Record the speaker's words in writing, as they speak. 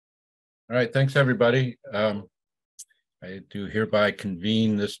All right, thanks, everybody. I do hereby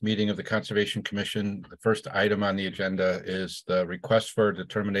convene this meeting of the Conservation Commission. The first item on the agenda is the request for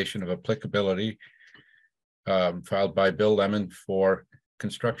determination of applicability filed by Bill Lemon for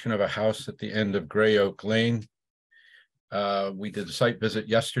construction of a house at the end of Gray Oak Lane. We did a site visit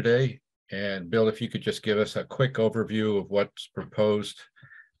yesterday, and Bill, if you could just give us a quick overview of what's proposed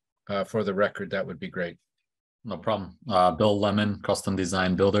for the record, that would be great. No problem. Bill Lemon, Custom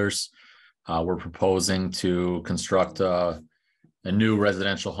Design Builders. We're proposing to construct a new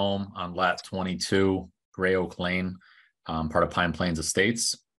residential home on lot 22, Gray Oak Lane, part of Pine Plains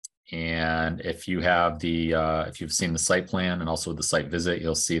Estates. And if you have if you've seen the site plan and also the site visit,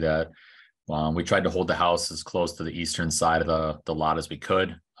 you'll see that we tried to hold the house as close to the eastern side of the lot as we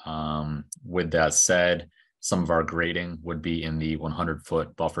could. With that said, some of our grading would be in the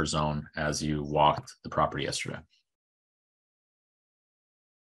 100-foot buffer zone as you walked the property yesterday.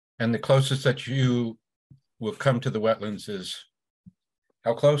 And the closest that you will come to the wetlands is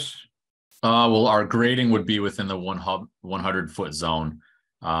how close? Well, our grading would be within the 100-foot zone.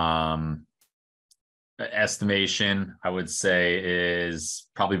 Estimation, I would say, is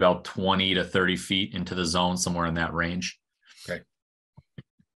probably about 20 to 30 feet into the zone, somewhere in that range. Okay.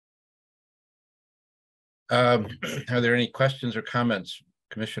 Are there any questions or comments,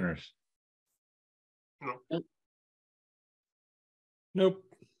 commissioners? No. Nope.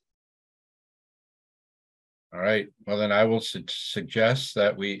 All right, well then I will suggest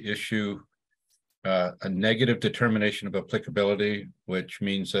that we issue a negative determination of applicability, which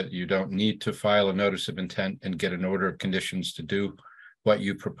means that you don't need to file a notice of intent and get an order of conditions to do what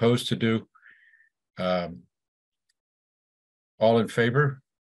you propose to do. All in favor?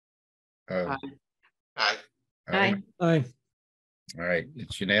 Aye. Aye. Aye. Aye. All right,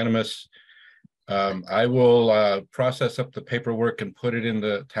 it's unanimous. I will process up the paperwork and put it in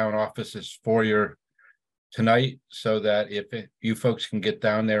the town offices for your tonight, so that if you folks can get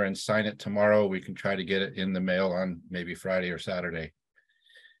down there and sign it tomorrow, we can try to get it in the mail on maybe Friday or Saturday.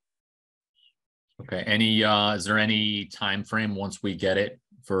 Okay. Is there any time frame once we get it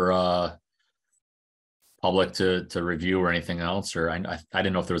for public to review or anything else? Or I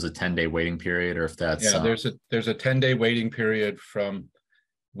didn't know if there was a 10-day waiting period, or if that's there's a 10-day waiting period from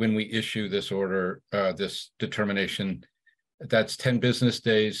when we issue this order, this determination. That's 10 business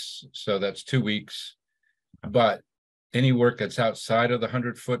days, so that's 2 weeks. But any work that's outside of the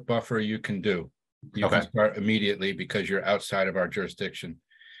 100-foot buffer, you can do. You can start immediately because you're outside of our jurisdiction.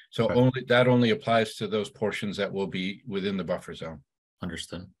 So only applies to those portions that will be within the buffer zone.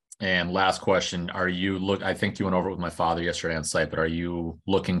 Understood. And last question: are you I think you went over it with my father yesterday on site, but are you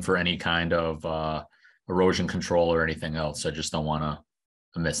looking for any kind of erosion control or anything else? I just don't want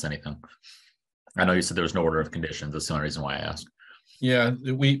to miss anything. I know you said there was no order of conditions. That's the only reason why I asked. Yeah,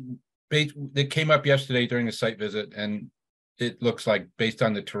 it came up yesterday during the site visit, and it looks like based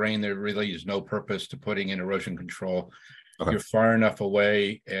on the terrain, there really is no purpose to putting in erosion control. You're far enough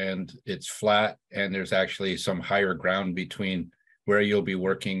away and it's flat, and there's actually some higher ground between where you'll be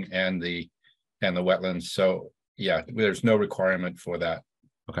working and the wetlands. So yeah, there's no requirement for that.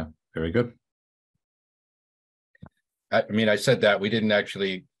 Okay, very good. I mean, I said that we didn't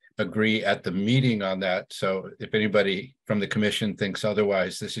actually agree at the meeting on that. So if anybody from the commission thinks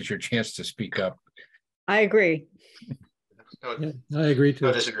otherwise, this is your chance to speak up. I agree. Yeah, I agree too.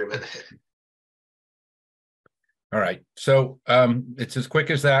 No disagreement. All right. So it's as quick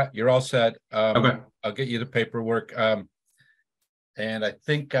as that. You're all set. Okay. I'll get you the paperwork. And I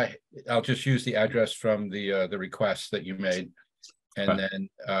think I'll just use the address from the request that you made. And then,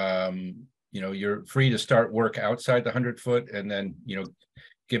 you're free to start work outside the 100-foot, and then,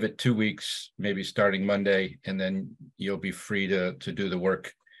 give it 2 weeks, maybe starting Monday, and then you'll be free to do the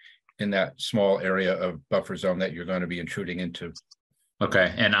work in that small area of buffer zone that you're going to be intruding into.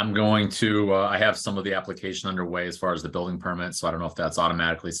 Okay, and I'm going to, I have some of the application underway as far as the building permit, so I don't know if that's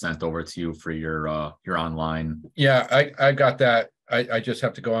automatically sent over to you for your online. Yeah, I got that. I just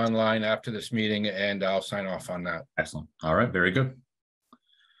have to go online after this meeting, and I'll sign off on that. Excellent. All right, very good.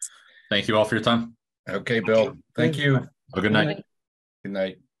 Thank you all for your time. Okay, Bill. Thank you. Have a good night. Good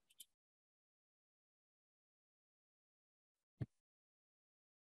night.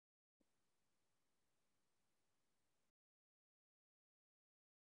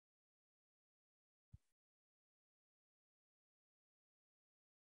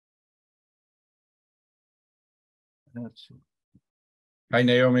 Let's see. Hi,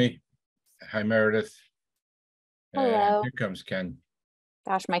 Naomi. Hi, Meredith. Hello. And here comes Ken.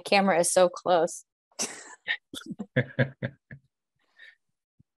 Gosh, my camera is so close.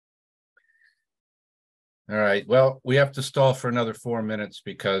 All right, well, we have to stall for another 4 minutes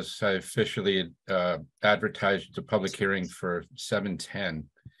because I officially advertised the public hearing for 7:10.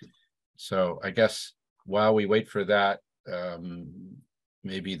 So I guess while we wait for that,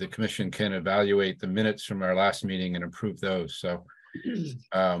 maybe the commission can evaluate the minutes from our last meeting and approve those. So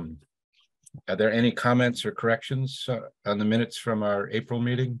are there any comments or corrections on the minutes from our April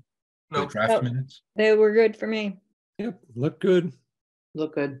meeting? No. The draft minutes? They were good for me. Yep, look good.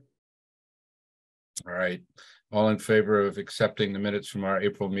 Look good. All right, all in favor of accepting the minutes from our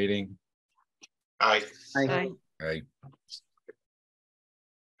April meeting? Aye. Aye. Right.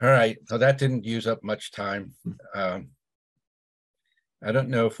 All right, so that didn't use up much time. I don't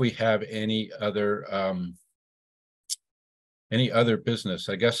know if we have any other business.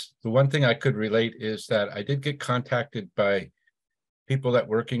 I guess the one thing I could relate is that I did get contacted by people that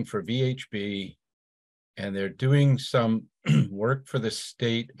working for VHB, and they're doing some work for the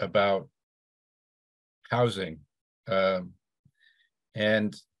state about housing.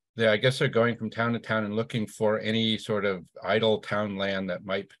 And I guess they're going from town to town and looking for any sort of idle town land that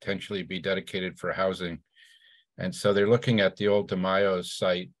might potentially be dedicated for housing. And so they're looking at the old DeMaio's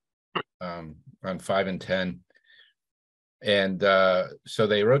site on 5 and 10. And so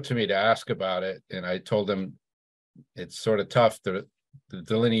they wrote to me to ask about it. And I told them it's sort of tough. The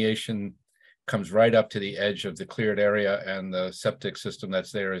delineation comes right up to the edge of the cleared area, and the septic system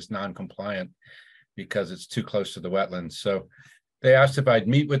that's there is non-compliant because it's too close to the wetlands. So they asked if I'd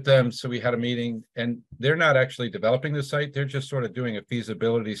meet with them. So we had a meeting, and they're not actually developing the site. They're just sort of doing a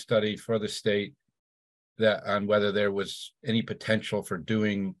feasibility study for the state that on whether there was any potential for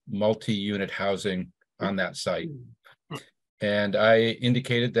doing multi-unit housing on that site. And I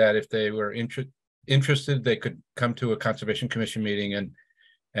indicated that if they were interested, they could come to a Conservation Commission meeting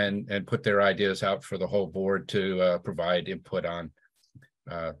and put their ideas out for the whole board to provide input on.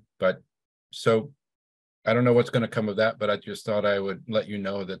 But so I don't know what's going to come of that, but I just thought I would let you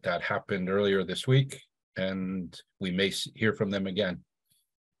know that that happened earlier this week, and we may hear from them again.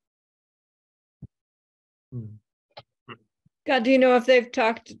 God, do you know if they've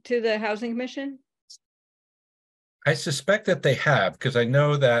talked to the Housing Commission? I suspect that they have, because I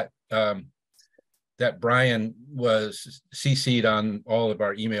know that that Brian was CC'd on all of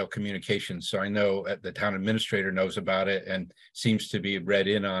our email communications. So I know the town administrator knows about it and seems to be read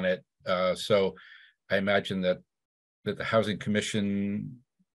in on it. So I imagine that the Housing Commission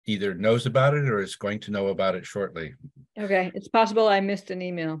either knows about it or is going to know about it shortly. Okay, it's possible I missed an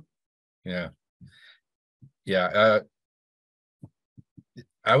email. Yeah. Yeah.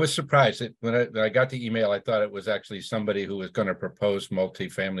 I was surprised that when I got the email, I thought it was actually somebody who was going to propose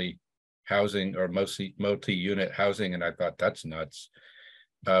multifamily housing or multi-unit housing, and I thought that's nuts.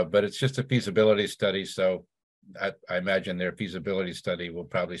 But it's just a feasibility study, so I imagine their feasibility study will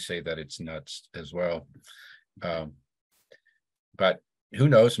probably say that it's nuts as well. But who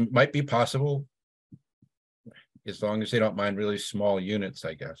knows? It might be possible, as long as they don't mind really small units,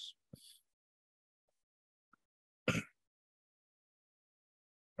 I guess.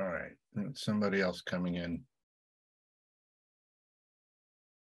 All right, somebody else coming in.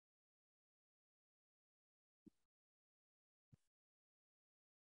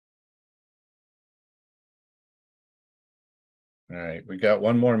 All right, we got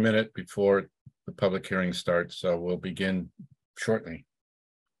 1 more minute before the public hearing starts, so we'll begin shortly.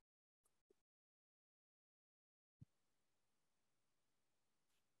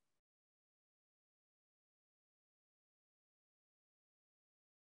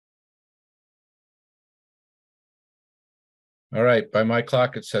 All right, by my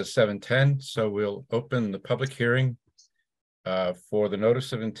clock, it says 7:10, so we'll open the public hearing for the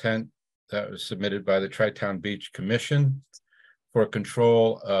notice of intent that was submitted by the Tri-Town Beach Commission for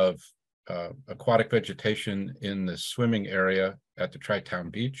control of aquatic vegetation in the swimming area at the Tri-Town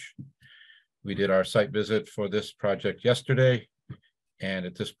Beach. We did our site visit for this project yesterday, and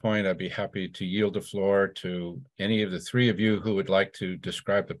at this point, I'd be happy to yield the floor to any of the 3 of you who would like to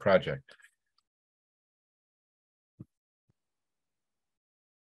describe the project.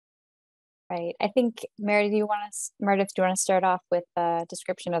 Right. I think Meredith, do you want to start off with a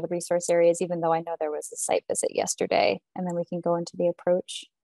description of the resource areas, even though I know there was a site visit yesterday, and then we can go into the approach.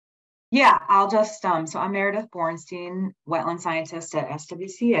 Yeah, I'll just, so I'm Meredith Bornstein, wetland scientist at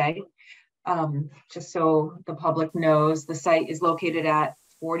SWCA. Just so the public knows, the site is located at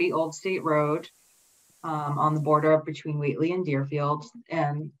 40 Old State Road on the border between Whately and Deerfield.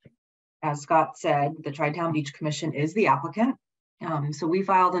 And as Scott said, the Tri-Town Beach Commission is the applicant. So we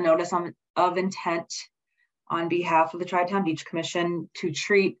filed a notice of intent on behalf of the Tri-Town Beach Commission to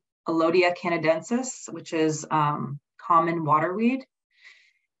treat Alodia canadensis, which is common waterweed.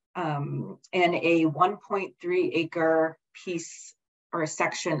 in a 1.3 acre piece or a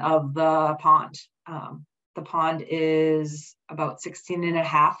section of the pond. The pond is about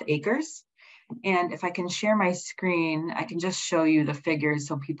 16.5 acres. And if I can share my screen, I can just show you the figures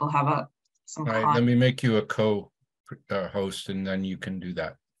so people have some All right, let me make you a co-host and then you can do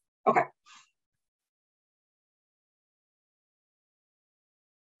that. Okay.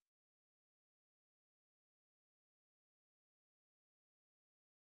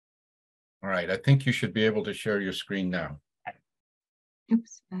 All right, I think you should be able to share your screen now.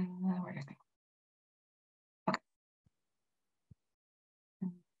 Oops, where did I go? Okay.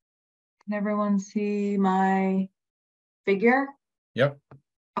 Can everyone see my figure? Yep.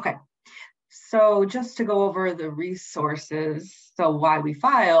 Okay. So just to go over the resources, so why we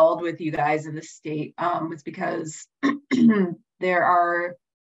filed with you guys in the state was because there are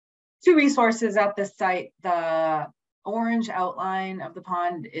 2 resources at the site. The orange outline of the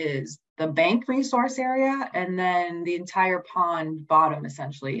pond is the bank resource area, and then the entire pond bottom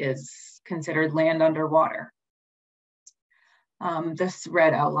essentially is considered land underwater. This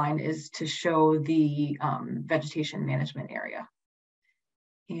red outline is to show the vegetation management area.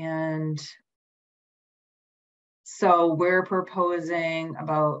 And so we're proposing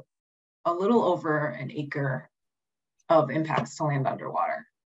about a little over an acre of impacts to land underwater.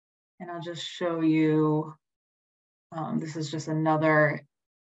 And I'll just show you, this is just another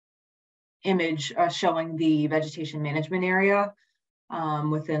image showing the vegetation management area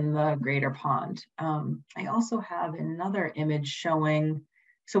within the greater pond. I also have another image showing,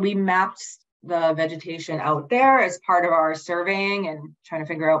 so we mapped the vegetation out there as part of our surveying and trying to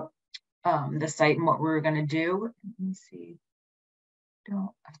figure out the site and what we were going to do. Let me see.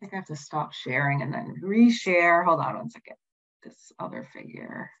 I think I have to stop sharing and then reshare. Hold on one second. This other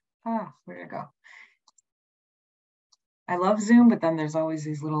figure. Where'd it go? I love Zoom, but then there's always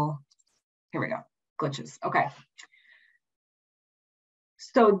these little, here we go, glitches. Okay.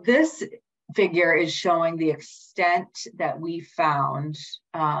 So this figure is showing the extent that we found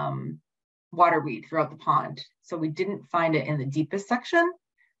waterweed throughout the pond. So we didn't find it in the deepest section,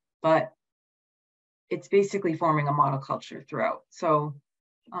 but it's basically forming a monoculture throughout. So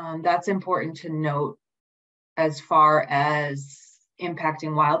that's important to note as far as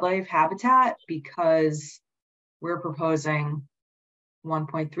impacting wildlife habitat, because we're proposing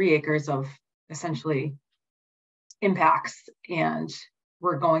 1.3 acres of essentially impacts, and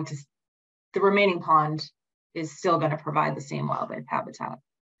we're going to, the remaining pond is still going to provide the same wildlife habitat.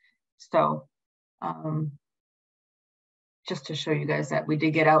 So just to show you guys that we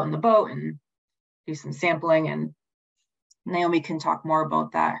did get out in the boat and do some sampling, and Naomi can talk more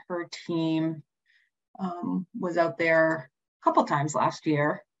about that. Her team was out there a couple times last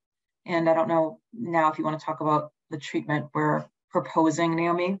year. And I don't know now if you want to talk about the treatment we're proposing,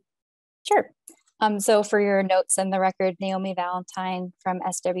 Naomi. Sure. So for your notes in the record, Naomi Valentine from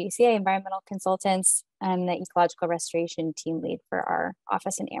SWCA Environmental Consultants and the Ecological Restoration Team Lead for our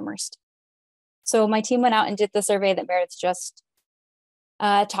office in Amherst. So my team went out and did the survey that Meredith just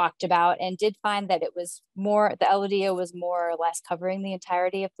talked about, and did find that it was more, the Elodea was more or less covering the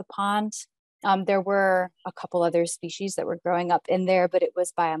entirety of the pond. There were a couple other species that were growing up in there, but it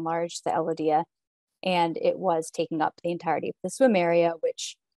was by and large the Elodea, and it was taking up the entirety of the swim area,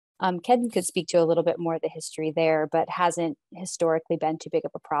 which Ken could speak to a little bit more of the history there, but hasn't historically been too big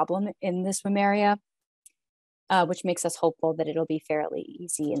of a problem in the swim area, which makes us hopeful that it'll be fairly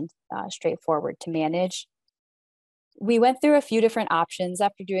easy and straightforward to manage. We went through a few different options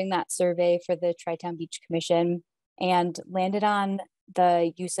after doing that survey for the Tri-Town Beach Commission, and landed on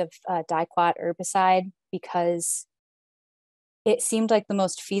the use of diquat herbicide because it seemed like the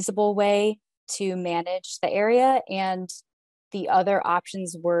most feasible way to manage the area, and the other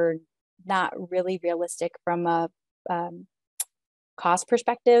options were not really realistic from a cost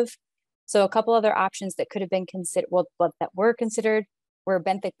perspective. So a couple other options that could have been considered, well, that were considered, were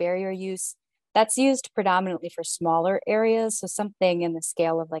benthic barrier use. That's used predominantly for smaller areas. So something in the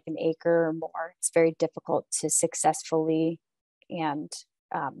scale of like an acre or more. It's very difficult to successfully and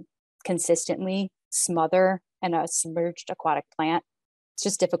consistently smother a submerged aquatic plant. It's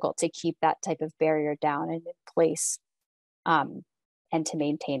just difficult to keep that type of barrier down and in place. And to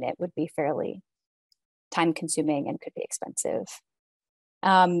maintain it would be fairly time consuming and could be expensive.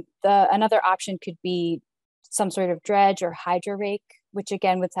 Another option could be some sort of dredge or hydro rake, which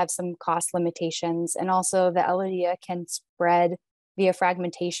again would have some cost limitations. And also the Elodea can spread via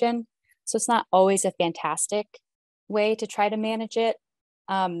fragmentation. So it's not always a fantastic way to try to manage it.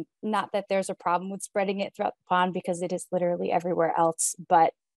 Not that there's a problem with spreading it throughout the pond, because it is literally everywhere else,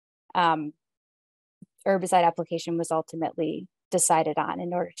 but herbicide application was ultimately decided on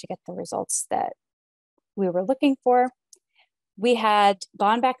in order to get the results that we were looking for. We had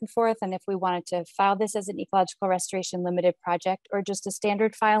gone back and forth on if we wanted to file this as an ecological restoration limited project or just a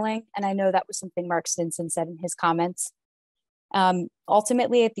standard filing. And I know that was something Mark Stinson said in his comments.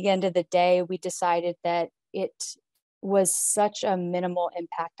 Ultimately, at the end of the day, we decided that it was such a minimal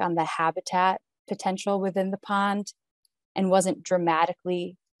impact on the habitat potential within the pond and wasn't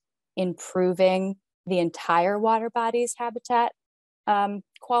dramatically improving the entire water body's habitat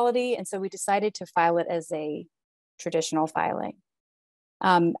quality. And so we decided to file it as a traditional filing.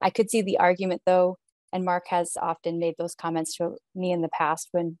 I could see the argument though, and Mark has often made those comments to me in the past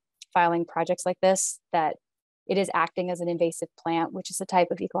when filing projects like this, that it is acting as an invasive plant, which is a type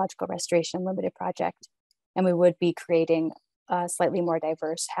of ecological restoration limited project. And we would be creating a slightly more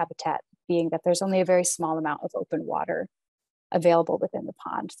diverse habitat, being that there's only a very small amount of open water available within the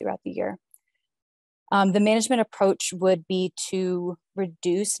pond throughout the year. The management approach would be to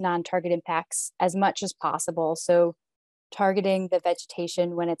reduce non-target impacts as much as possible. So targeting the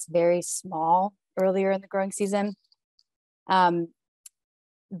vegetation when it's very small earlier in the growing season.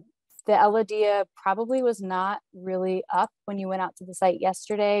 The Eladia probably was not really up when you went out to the site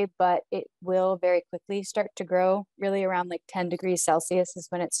yesterday, but it will very quickly start to grow. Really around like 10 degrees Celsius is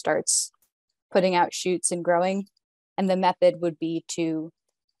when it starts putting out shoots and growing. And the method would be to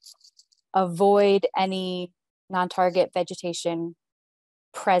avoid any non-target vegetation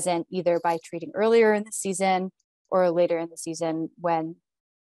present either by treating earlier in the season or later in the season when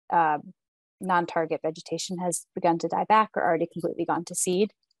non-target vegetation has begun to die back or already completely gone to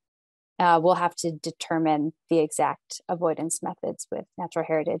seed. We'll have to determine the exact avoidance methods with natural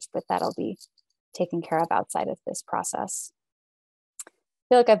heritage, but that'll be taken care of outside of this process. I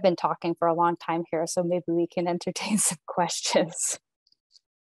feel like I've been talking for a long time here, so maybe we can entertain some questions.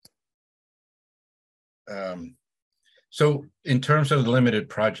 So in terms of the limited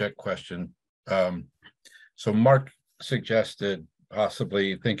project question, so Mark suggested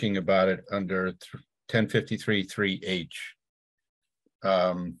possibly thinking about it under 1053-3H,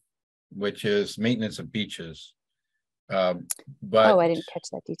 which is maintenance of beaches. But oh, I didn't catch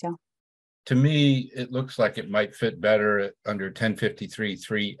that detail. To me, it looks like it might fit better under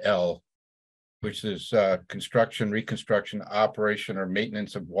 1053-3L, which is construction, reconstruction, operation, or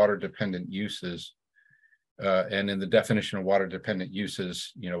maintenance of water-dependent uses. And in the definition of water-dependent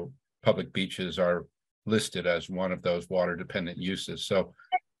uses, you know, public beaches are listed as one of those water-dependent uses. So,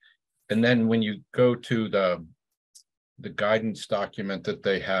 and then when you go to the guidance document that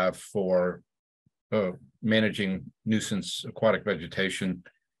they have for managing nuisance aquatic vegetation,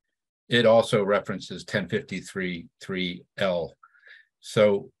 it also references 1053-3L.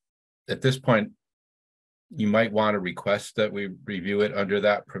 So at this point, you might want to request that we review it under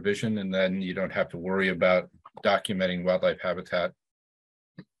that provision, and then you don't have to worry about documenting wildlife habitat.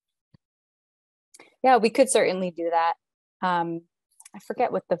 Yeah, we could certainly do that. I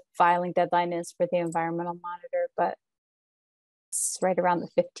forget what the filing deadline is for the environmental monitor, but it's right around the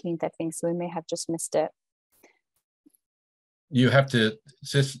 15th, I think, so we may have just missed it. You have to,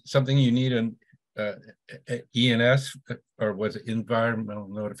 is this something you need an ENS, or was it environmental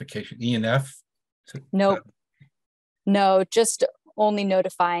notification, ENF? Nope. No, just only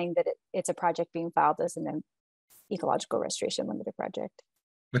notifying that it's a project being filed as an ecological restoration limited project.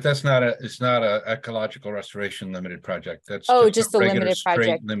 But that's not it's not a ecological restoration limited project. That's just the limited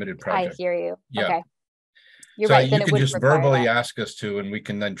project. Limited project. I hear you. Yeah. Okay. You're so right. Then you it can just verbally that. ask us to, and we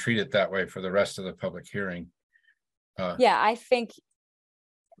can then treat it that way for the rest of the public hearing. Yeah, I think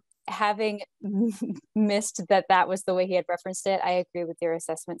having missed that was the way he had referenced it, I agree with your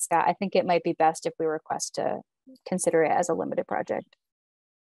assessment, Scott. I think it might be best if we request to consider it as a limited project.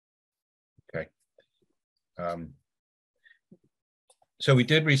 Okay. So we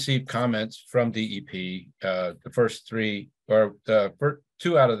did receive comments from DEP. The first three, or the first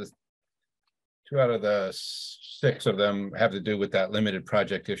two out of the 6 of them have to do with that limited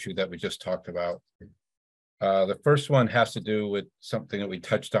project issue that we just talked about. The first one has to do with something that we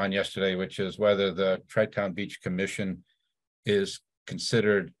touched on yesterday, which is whether the Tri-Town Beach Commission is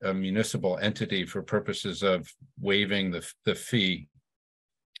considered a municipal entity for purposes of waiving the fee.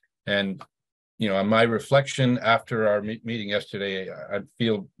 And, you know, on my reflection after our meeting yesterday, I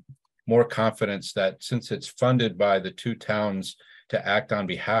feel more confidence that since it's funded by the 2 towns to act on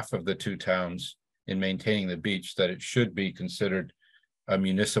behalf of the 2 towns in maintaining the beach, that it should be considered a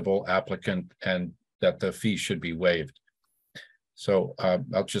municipal applicant and that the fee should be waived. So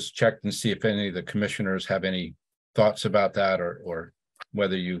I'll just check and see if any of the commissioners have any thoughts about that, or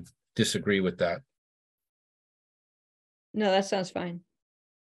whether you disagree with that. No, that sounds fine.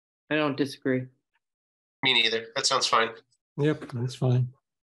 I don't disagree. Me neither. That sounds fine. Yep, that's fine.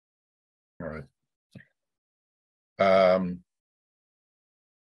 All right.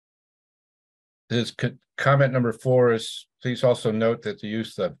 Comment number 4 is, please also note that the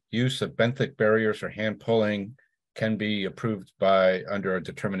use of benthic barriers or hand pulling can be approved by under a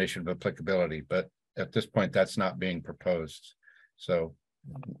determination of applicability, but at this point, that's not being proposed. So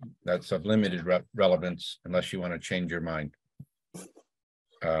that's of limited relevance unless you want to change your mind.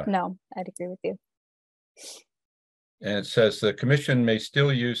 No, I'd agree with you. And it says the commission may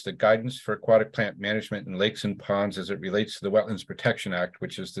still use the guidance for aquatic plant management in lakes and ponds as it relates to the Wetlands Protection Act,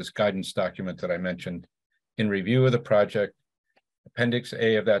 which is this guidance document that I mentioned. In review of the project, Appendix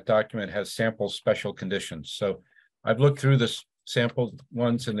A of that document has sample special conditions. So I've looked through this sample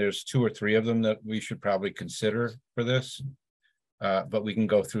ones, and there's 2 or 3 of them that we should probably consider for this. But we can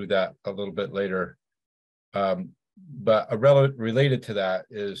go through that a little bit later. But related to that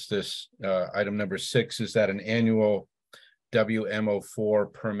is this item number 6 is that an annual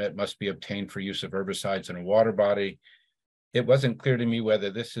WMO4 permit must be obtained for use of herbicides in a water body. It wasn't clear to me whether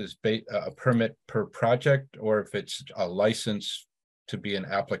this is a permit per project or if it's a license to be an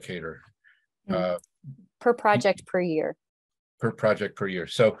applicator. Per project per year. Per project per year.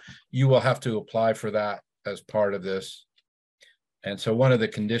 So you will have to apply for that as part of this. And so one of the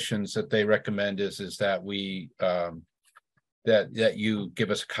conditions that they recommend is that we that you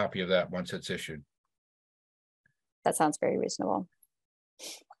give us a copy of that once it's issued. That sounds very reasonable.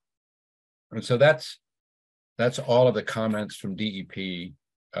 And so that's all of the comments from DEP.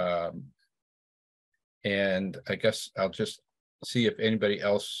 And I guess I'll just see if anybody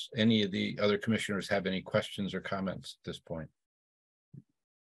else, any of the other commissioners have any questions or comments at this point.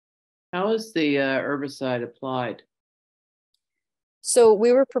 How is the herbicide applied? So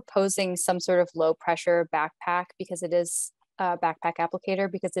we were proposing some sort of low pressure backpack because it is a backpack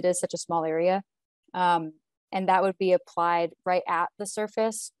applicator because it is such a small area. And that would be applied right at the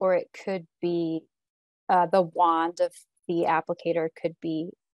surface, or it could be the wand of the applicator could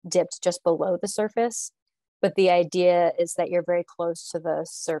be dipped just below the surface. But the idea is that you're very close to the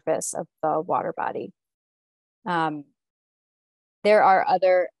surface of the water body. There are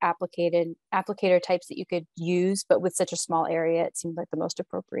other applicator types that you could use, but with such a small area, it seemed like the most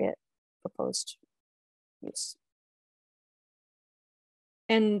appropriate proposed use.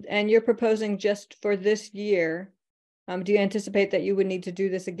 And you're proposing just for this year. Do you anticipate that you would need to do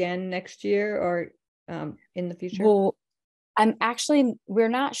this again next year or in the future? Well, we're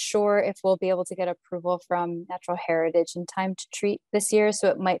not sure if we'll be able to get approval from Natural Heritage in time to treat this year. So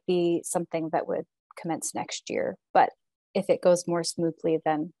it might be something that would commence next year. But if it goes more smoothly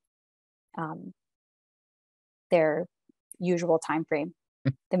than their usual time frame,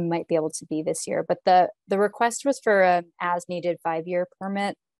 they might be able to be this year. But the request was for an as-needed 5-year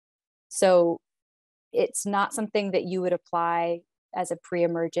permit. So it's not something that you would apply as a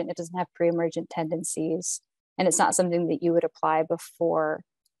pre-emergent. It doesn't have pre-emergent tendencies. And it's not something that you would apply before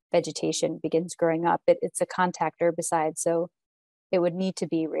vegetation begins growing up. It's a contact herbicide, so it would need to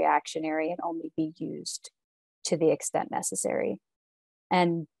be reactionary and only be used to the extent necessary.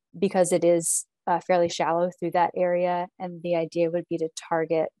 And because it is fairly shallow through that area, and the idea would be to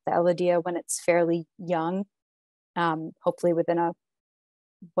target the Elodea when it's fairly young, hopefully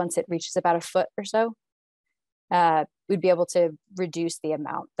once it reaches about a foot or so, we'd be able to reduce the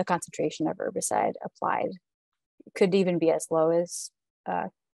concentration of herbicide applied. It could even be as low as a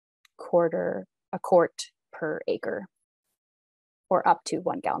quart per acre, or up to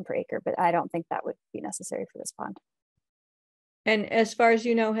 1 gallon per acre, but I don't think that would be necessary for this pond. And as far as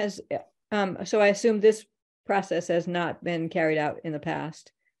you know, so I assume this process has not been carried out in the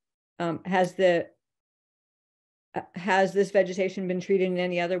past. Has this vegetation been treated in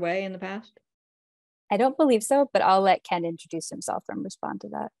any other way in the past? I don't believe so, but I'll let Ken introduce himself and respond to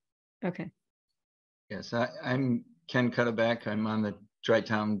that. Okay. Yes, I'm Ken Cutterback. I'm on the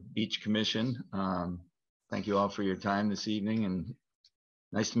Tri-Town Beach Commission. Thank you all for your time this evening, and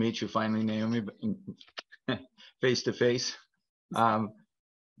nice to meet you finally, Naomi, face to face.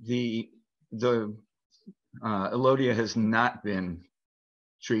 The Elodea has not been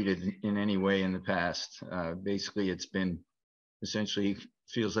treated in any way in the past. Basically, it's been essentially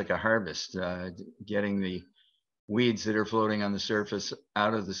feels like a harvest, getting the weeds that are floating on the surface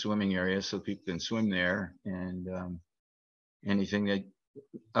out of the swimming area so people can swim there, and anything that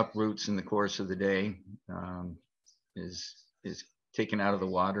uproots in the course of the day is taken out of the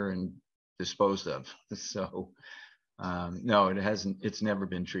water and disposed of. So no, it hasn't. It's never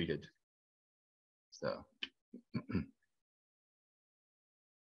been treated. So.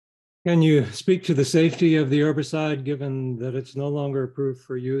 Can you speak to the safety of the herbicide, given that it's no longer approved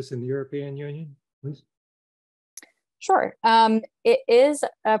for use in the European Union, please? Sure. It is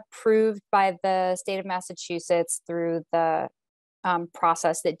approved by the state of Massachusetts through the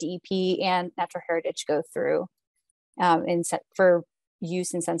process that DEP and Natural Heritage go through for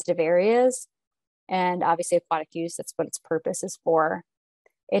use in sensitive areas. And obviously aquatic use, that's what its purpose is for.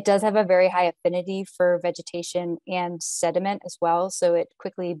 It does have a very high affinity for vegetation and sediment as well. So it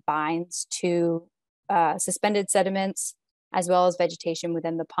quickly binds to suspended sediments as well as vegetation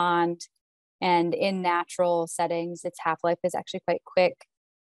within the pond. And in natural settings, its half-life is actually quite quick.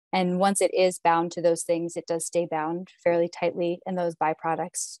 And once it is bound to those things, it does stay bound fairly tightly. And those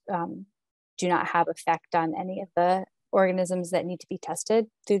byproducts do not have effect on any of the organisms that need to be tested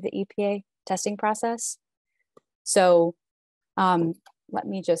through the EPA testing process. So let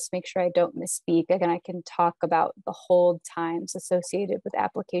me just make sure I don't misspeak. Again, I can talk about the hold times associated with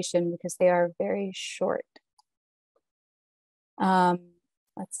application because they are very short. Let's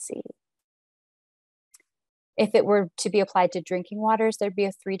see. If it were to be applied to drinking waters, there'd be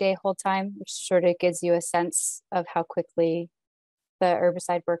a 3-day hold time, which sort of gives you a sense of how quickly the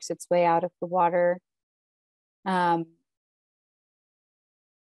herbicide works its way out of the water. There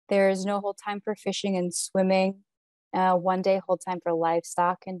is no hold time for fishing and swimming. 1-day hold time for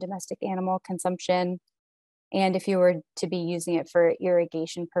livestock and domestic animal consumption. And if you were to be using it for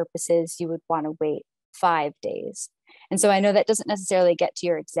irrigation purposes, you would want to wait 5 days. And so I know that doesn't necessarily get to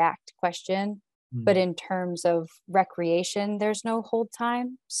your exact question, but in terms of recreation, there's no hold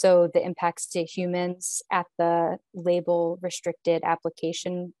time. So the impacts to humans at the label restricted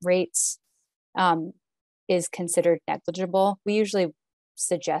application rates is considered negligible. We usually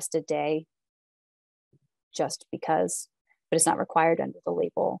suggest a day just because, but it's not required under the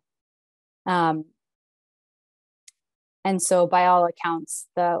label. And so by all accounts,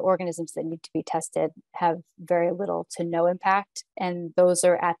 the organisms that need to be tested have very little to no impact. And those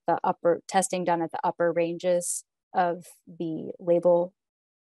are at the upper, testing done at the upper ranges of the label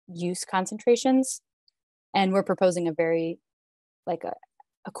use concentrations. And we're proposing a very, like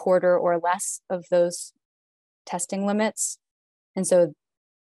a quarter or less of those testing limits. And so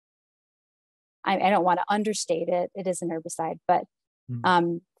I don't want to understate it. It is an herbicide, but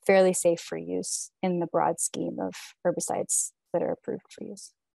fairly safe for use in the broad scheme of herbicides that are approved for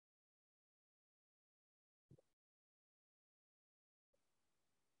use.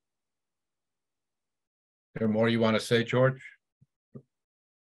 Is there more you want to say, George?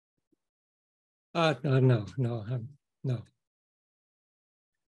 No.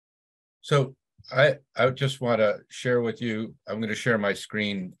 So I just want to share with you, I'm going to share my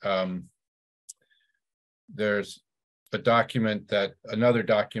screen. There's another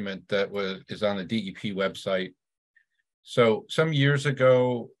document that is on the DEP website. So some years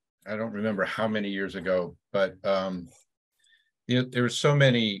ago, I don't remember how many years ago, but there were so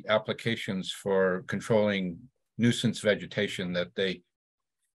many applications for controlling nuisance vegetation that they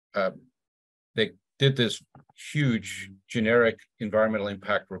did this huge generic environmental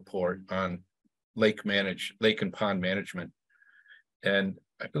impact report on lake and pond management. And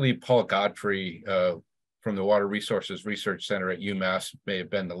I believe Paul Godfrey from the Water Resources Research Center at UMass may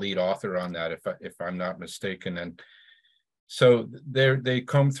have been the lead author on that, if I'm not mistaken. And so they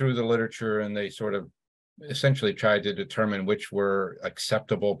comb through the literature and they sort of essentially tried to determine which were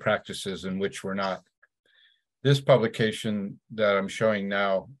acceptable practices and which were not. This publication that I'm showing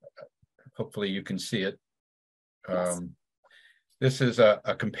now, hopefully you can see it. Yes. This is a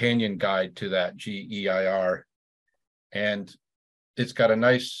companion guide to that GEIR, and it's got a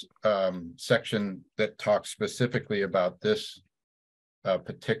nice section that talks specifically about this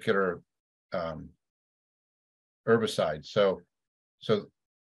particular herbicide. So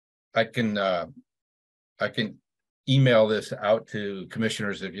I can email this out to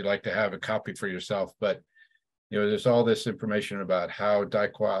commissioners if you'd like to have a copy for yourself. But there's all this information about how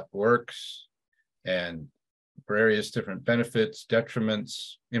diquat works and various different benefits,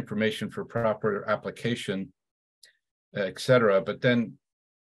 detriments, information for proper application, etc. But then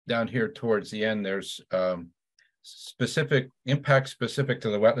down here towards the end, there's specific impacts specific to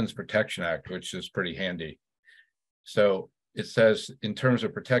the Wetlands Protection Act, which is pretty handy. So it says in terms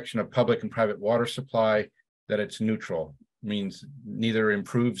of protection of public and private water supply, that it's neutral, means neither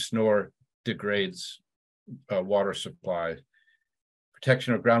improves nor degrades water supply.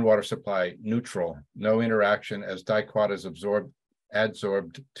 Protection of groundwater supply, neutral, no interaction as diquat is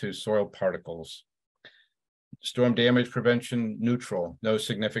adsorbed to soil particles. Storm damage prevention, neutral, no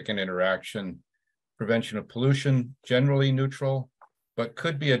significant interaction. Prevention of pollution, generally neutral, but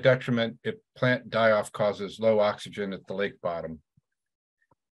could be a detriment if plant die-off causes low oxygen at the lake bottom.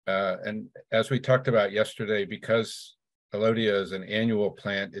 And as we talked about yesterday, because Alodia is an annual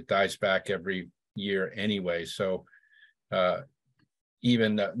plant, it dies back every year anyway. So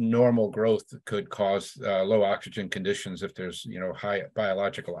even normal growth could cause low oxygen conditions if there's, high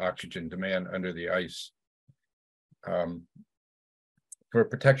biological oxygen demand under the ice. For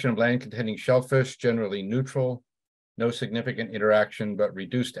protection of land containing shellfish, generally neutral, no significant interaction, but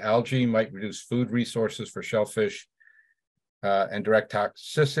reduced algae might reduce food resources for shellfish. And direct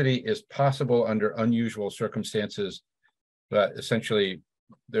toxicity is possible under unusual circumstances, but essentially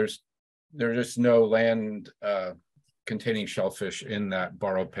there's just no land containing shellfish in that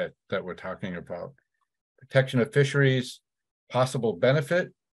borrow pit that we're talking about. Protection of fisheries, possible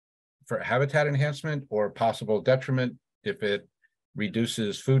benefit for habitat enhancement or possible detriment if it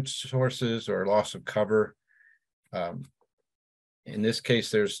reduces food sources or loss of cover. In this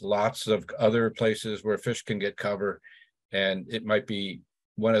case, there's lots of other places where fish can get cover, and it might be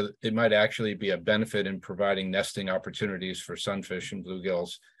it might actually be a benefit in providing nesting opportunities for sunfish and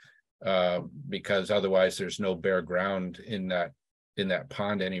bluegills, because otherwise there's no bare ground in that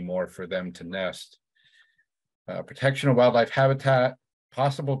pond anymore for them to nest. Protection of wildlife habitat,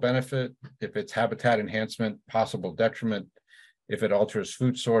 possible benefit if it's habitat enhancement, possible detriment if it alters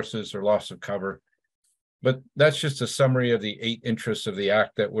food sources or loss of cover. But that's just a summary of the 8 interests of the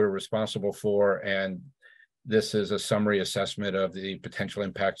Act that we're responsible for, and this is a summary assessment of the potential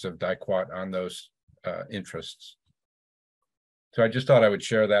impacts of DIQUOT on those interests. So I just thought I would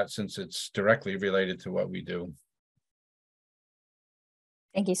share that since it's directly related to what we do.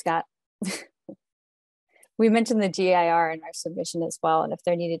 Thank you, Scott. We mentioned the GIR in our submission as well, and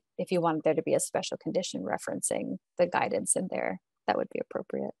if you wanted there to be a special condition referencing the guidance in there, that would be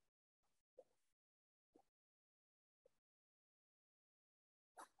appropriate.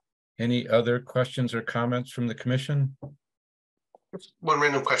 Any other questions or comments from the commission? One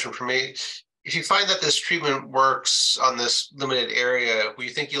random question for me. If you find that this treatment works on this limited area, will you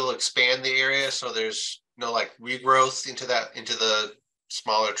think you'll expand the area so there's no like regrowth into the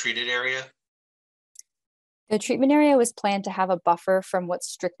smaller treated area? The treatment area was planned to have a buffer from what's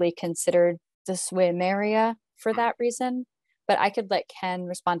strictly considered the swim area for that reason, but I could let Ken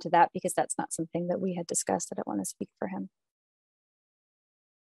respond to that because that's not something that we had discussed. I don't want to speak for him.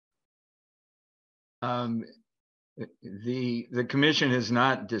 The commission has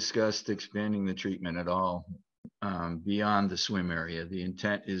not discussed expanding the treatment at all beyond the swim area. The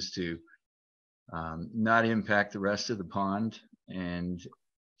intent is to not impact the rest of the pond and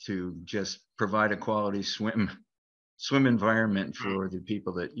to just provide a quality swim environment for the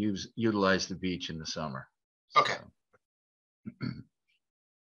people that utilize the beach in the summer. Okay. So.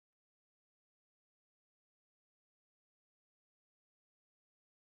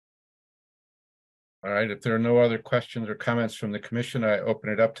 All right, if there are no other questions or comments from the commission, I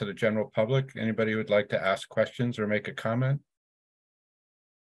open it up to the general public. Anybody who would like to ask questions or make a comment?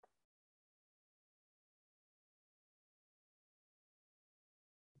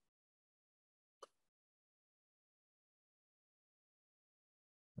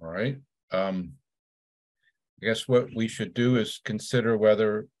 All right. I guess what we should do is consider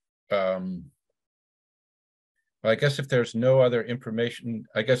whether, well, I guess if there's no other information,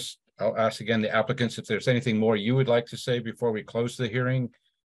 I guess I'll ask again the applicants if there's anything more you would like to say before we close the hearing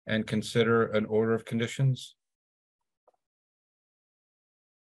and consider an order of conditions.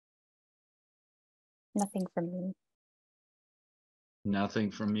 Nothing from me.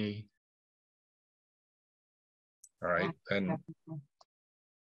 Nothing from me. All right, then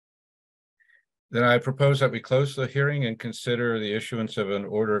I propose that we close the hearing and consider the issuance of an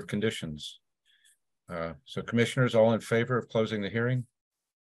order of conditions. So commissioners, all in favor of closing the hearing?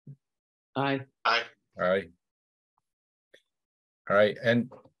 Aye. Aye. All right. All right,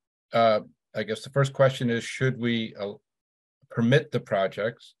 and I guess the first question is, should we permit the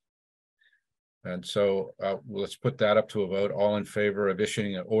projects? And so let's put that up to a vote. All in favor of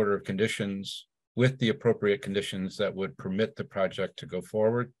issuing an order of conditions with the appropriate conditions that would permit the project to go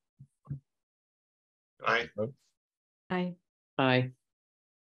forward? Aye. Aye. Aye.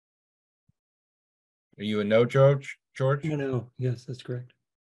 Are you a no, George? No, yes, that's correct.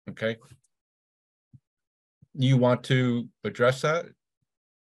 Okay. You want to address that?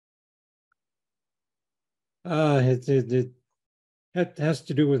 It has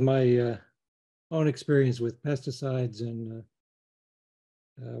to do with my own experience with pesticides and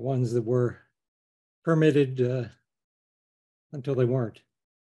ones that were permitted until they weren't.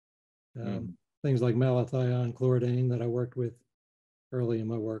 Things like malathion, chloridane that I worked with early in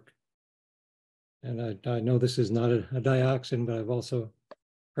my work. And I know this is not a dioxin, but I've also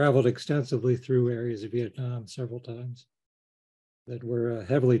traveled extensively through areas of Vietnam several times that were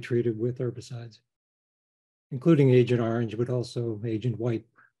heavily treated with herbicides, including Agent Orange, but also Agent White,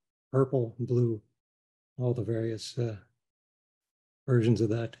 Purple, Blue, all the various versions of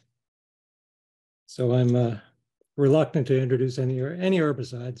that. So I'm reluctant to introduce any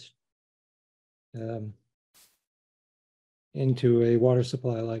herbicides into a water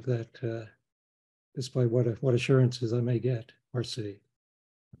supply like that, despite what assurances I may get or see.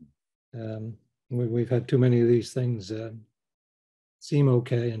 We've had too many of these things seem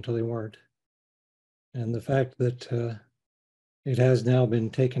okay until they weren't. And the fact that it has now been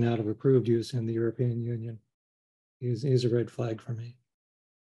taken out of approved use in the European Union is a red flag for me.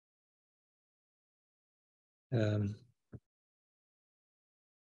 And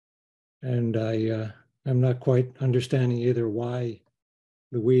I'm not quite understanding either why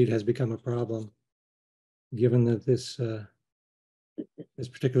the weed has become a problem, given that this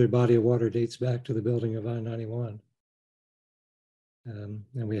particular body of water dates back to the building of I-91. And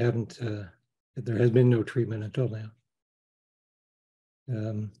we haven't, there has been no treatment until now.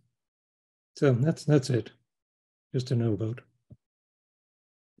 So that's it, just a no vote.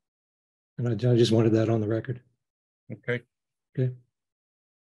 And I just wanted that on the record. Okay. Okay.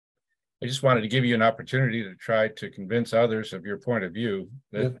 I just wanted to give you an opportunity to try to convince others of your point of view.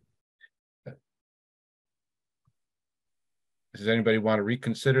 That, does anybody want to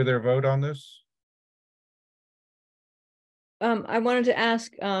reconsider their vote on this? I wanted to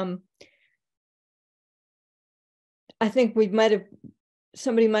ask, I think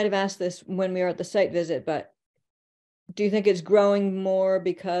somebody might have asked this when we were at the site visit, but do you think it's growing more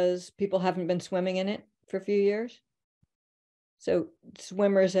because people haven't been swimming in it for a few years? So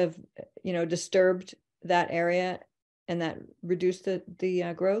swimmers have, disturbed that area and that reduced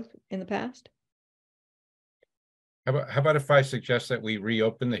the growth in the past? How about if I suggest that we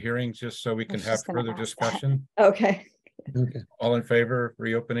reopen the hearing just so we can have further discussion? Okay. Okay. All in favor of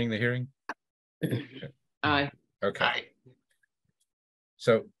reopening the hearing? Aye. Okay. Aye.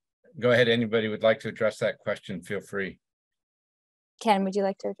 So go ahead. Anybody would like to address that question, feel free. Ken, would you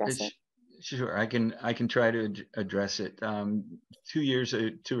like to address it? Sure, I can try to address it. 2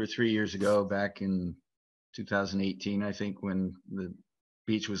 or 3 years ago, back in 2018, I think, when the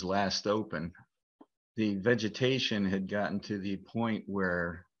beach was last open, the vegetation had gotten to the point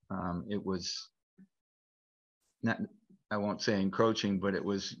where it was not, I won't say encroaching, but it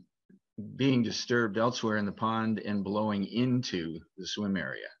was being disturbed elsewhere in the pond and blowing into the swim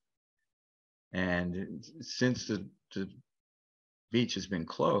area. And since the beach has been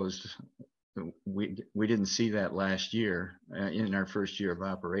closed, we didn't see that last year in our first year of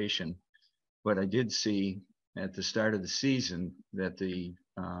operation, but I did see at the start of the season that the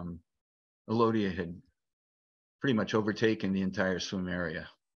Elodia had pretty much overtaken the entire swim area.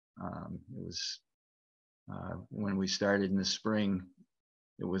 It was when we started in the spring,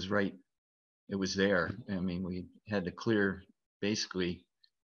 it was there. I mean, we had to clear basically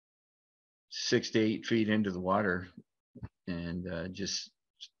 6 to 8 feet into the water and just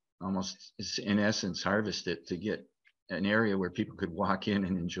almost, in essence, harvest it to get an area where people could walk in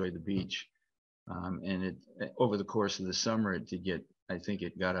and enjoy the beach. And it, over the course of the summer, it did get, I think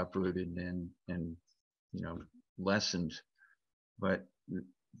it got uprooted and lessened. But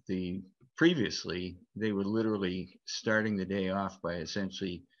previously, they were literally starting the day off by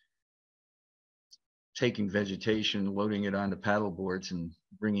essentially taking vegetation, loading it onto paddle boards and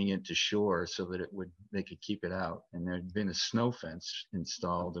bringing it to shore so that they could keep it out. And there had been a snow fence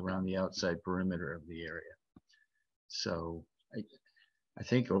installed around the outside perimeter of the area. So I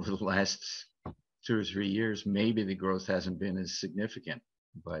think over the last 2 or 3 years, maybe the growth hasn't been as significant,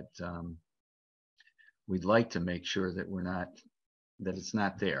 but we'd like to make sure that it's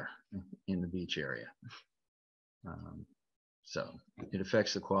not there in the beach area. So it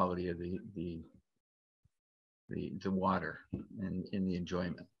affects the quality of the water and in the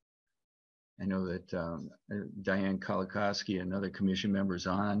enjoyment. I know that Diane Kolakowski, another commission member, is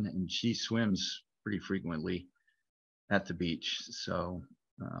on, and she swims pretty frequently at the beach. So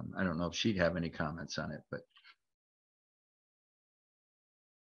I don't know if she'd have any comments on it, but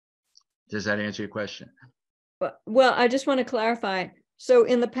does that answer your question? Well, I just want to clarify. So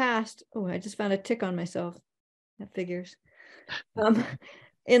in the past, I just found a tick on myself. That figures.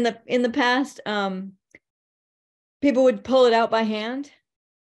 In the past, people would pull it out by hand.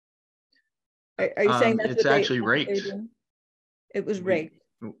 Are you saying that's it's actually raked? It was raked.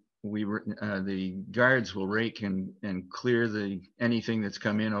 We were the guards will rake and clear anything that's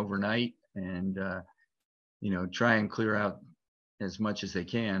come in overnight, and try and clear out as much as they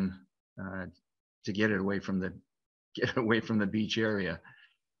can to get it away from the beach area,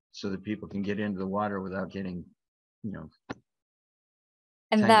 so that people can get into the water without getting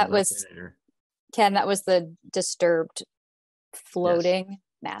And that was, Ken, that was the disturbed floating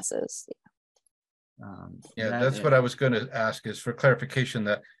masses. Yeah, that's what I was going to ask, is for clarification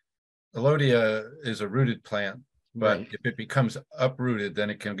that Elodia is a rooted plant, but Right. if it becomes uprooted, then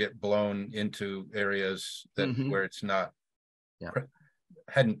it can get blown into areas that where it's not, Yeah.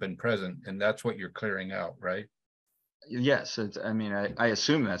 hadn't been present, and that's what you're clearing out, right? Yes, I mean, I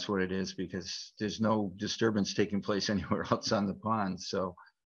assume that's what it is because there's no disturbance taking place anywhere else on the pond. So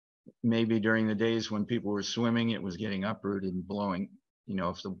maybe during the days when people were swimming, it was getting uprooted and blowing. You know,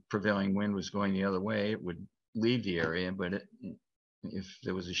 if the prevailing wind was going the other way, it would leave the area. But if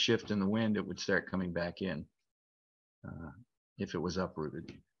there was a shift in the wind, it would start coming back in if it was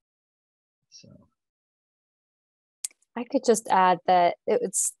uprooted. So I could just add that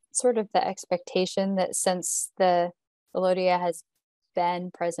it's sort of the expectation that since the Elodia has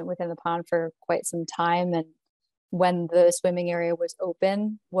been present within the pond for quite some time, and when the swimming area was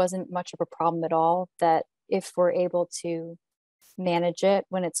open, wasn't much of a problem at all, that if we're able to manage it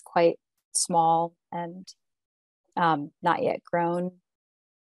when it's quite small and not yet grown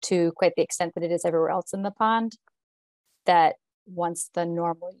to quite the extent that it is everywhere else in the pond, that once the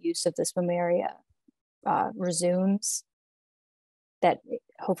normal use of the swim area resumes, that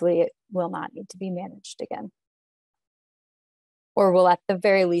hopefully it will not need to be managed again, or will at the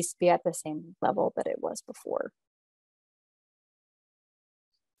very least be at the same level that it was before,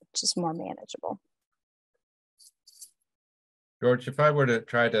 which is more manageable. George, if I were to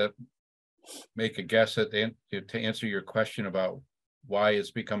try to make a guess at to answer your question about why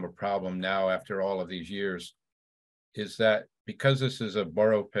it's become a problem now after all of these years, is that because this is a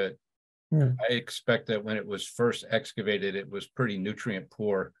borrow pit, I expect that when it was first excavated, it was pretty nutrient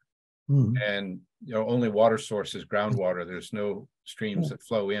poor, and only water source is groundwater. There's no streams that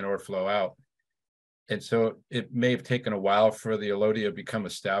flow in or flow out, and so it may have taken a while for the Elodia to become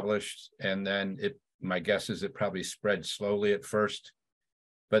established, and then my guess is it probably spread slowly at first,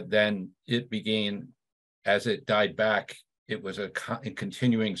 but then it began, as it died back, it was a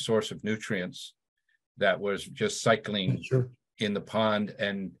continuing source of nutrients that was just cycling in the pond,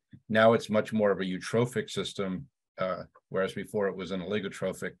 and now it's much more of a eutrophic system, whereas before it was an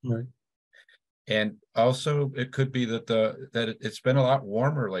oligotrophic. Right. And also it could be that it's been a lot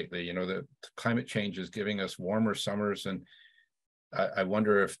warmer lately. You know, the climate change is giving us warmer summers, and I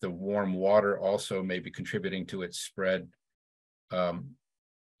wonder if the warm water also may be contributing to its spread.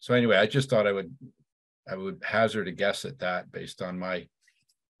 So anyway, I just thought I would hazard a guess at that based on my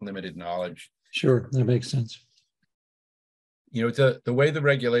limited knowledge. Sure, that makes sense. You know, the way the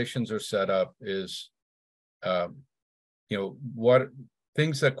regulations are set up is, what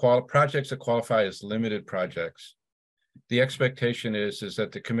things that projects that qualify as limited projects, the expectation is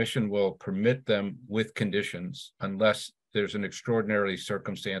that the commission will permit them with conditions unless there's an extraordinary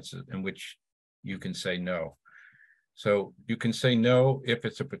circumstance in which you can say no. So you can say no if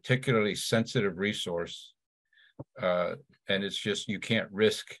it's a particularly sensitive resource, and it's just you can't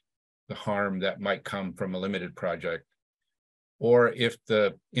risk the harm that might come from a limited project, or if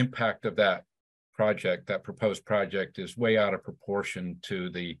the impact of that proposed project is way out of proportion to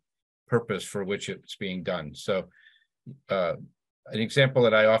the purpose for which it's being done. So an example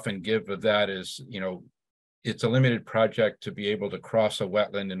that I often give of that is, it's a limited project to be able to cross a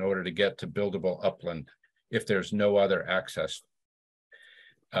wetland in order to get to buildable upland if there's no other access.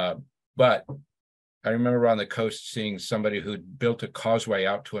 But I remember on the coast seeing somebody who'd built a causeway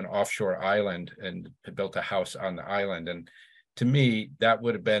out to an offshore island and had built a house on the island. And to me, that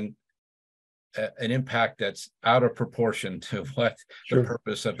would have been an impact that's out of proportion to what the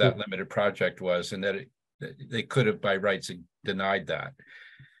purpose of that limited project was, and that they could have by rights denied that.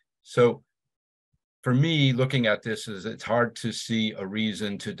 So for me, looking at this, it's hard to see a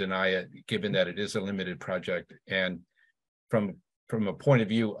reason to deny it, given that it is a limited project. And from a point of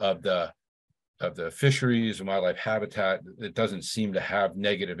view of the fisheries and wildlife habitat, it doesn't seem to have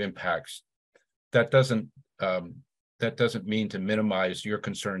negative impacts. That doesn't mean to minimize your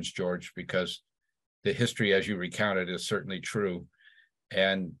concerns, George, because the history, as you recounted, is certainly true.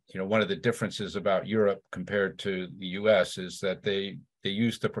 And one of the differences about Europe compared to the US is that they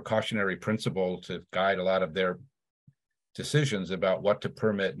use the precautionary principle to guide a lot of their decisions about what to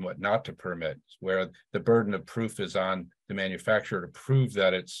permit and what not to permit, where the burden of proof is on the manufacturer to prove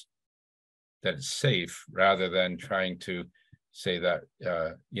that it's safe, rather than trying to say that,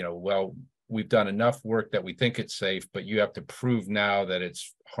 well, we've done enough work that we think it's safe, but you have to prove now that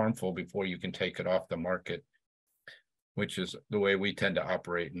it's harmful before you can take it off the market, which is the way we tend to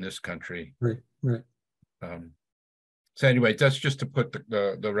operate in this country. Right. So anyway, that's just to put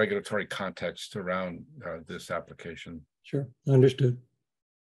the regulatory context around this application. Sure, understood.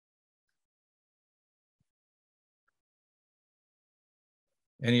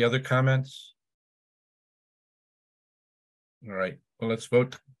 Any other comments? All right, well, let's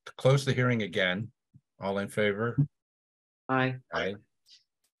vote to close the hearing again. All in favor? Aye. Aye.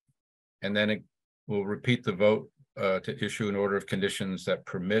 And then we'll repeat the vote to issue an order of conditions that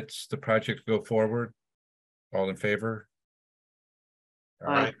permits the project to go forward. All in favor?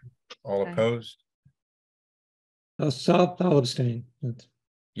 All right. All Aye. opposed? I'll abstain.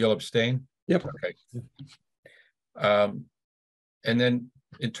 You'll abstain? Yep. Okay. And then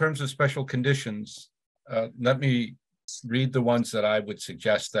in terms of special conditions, let me read the ones that I would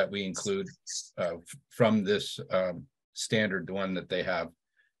suggest that we include from this standard, the one that they have.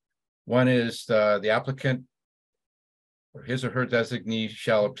 One is the applicant or his or her designee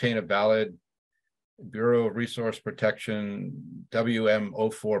shall obtain a valid Bureau of Resource Protection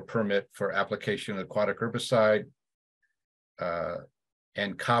WM04 permit for application of aquatic herbicide,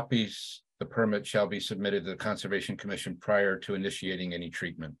 and copies the permit shall be submitted to the Conservation Commission prior to initiating any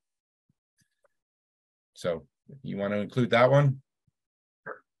treatment. So you want to include that one?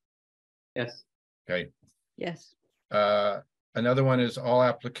 Yes. Okay. Yes. Another one is all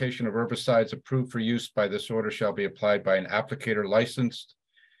application of herbicides approved for use by this order shall be applied by an applicator licensed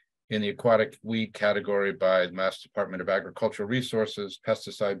in the aquatic weed category by the Mass Department of Agricultural Resources,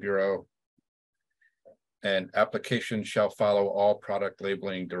 Pesticide Bureau, and application shall follow all product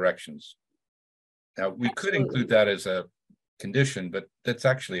labeling directions. Now, we could include that as a condition, but that's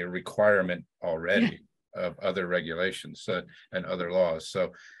actually a requirement already of other regulations and other laws.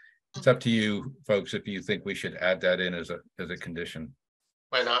 So it's up to you folks if you think we should add that in as a condition.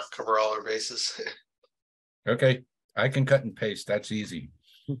 Why not cover all our bases? Okay, I can cut and paste. That's easy.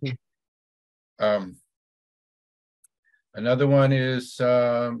 Another one is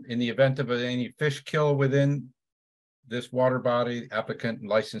in the event of any fish kill within this water body, applicant and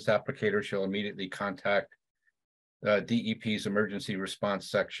licensed applicator shall immediately contact DEP's emergency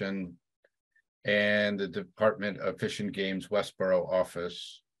response section and the Department of Fish and Game's Westboro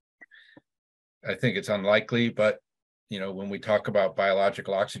office. I think it's unlikely, but you know, when we talk about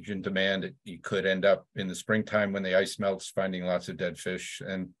biological oxygen demand, you could end up in the springtime when the ice melts, finding lots of dead fish,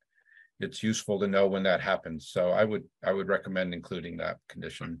 and it's useful to know when that happens. So I would recommend including that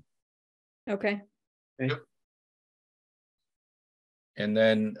condition. Okay. And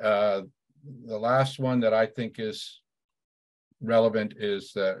then the last one that I think is relevant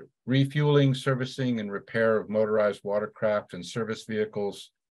is that refueling, servicing, and repair of motorized watercraft and service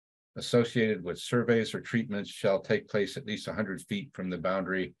vehicles associated with surveys or treatments shall take place at least 100 feet from the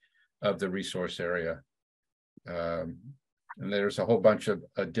boundary of the resource area. And there's a whole bunch of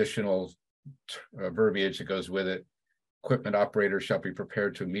additional verbiage that goes with it. Equipment operators shall be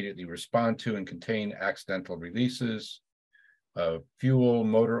prepared to immediately respond to and contain accidental releases of fuel,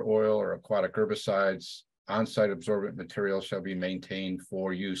 motor oil, or aquatic herbicides. On-site absorbent material shall be maintained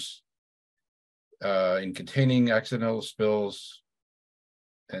for use in containing accidental spills,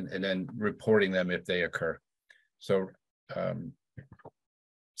 and then reporting them if they occur. So,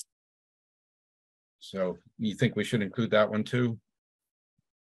 so you think we should include that one too?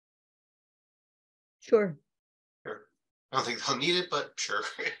 Sure. Sure. I don't think they'll need it, but sure.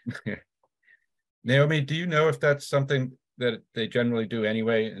 Naomi, do you know if that's something that they generally do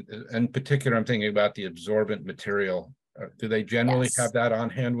anyway? In particular, I'm thinking about the absorbent material. Do they generally have that on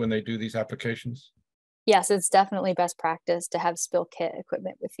hand when they do these applications? Yes, it's definitely best practice to have spill kit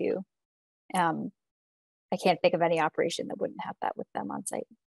equipment with you. I can't think of any operation that wouldn't have that with them on site.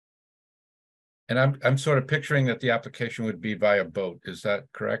 And I'm sort of picturing that the application would be via boat. Is that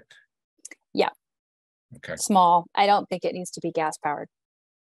correct? Yeah. Okay. Small. I don't think it needs to be gas powered.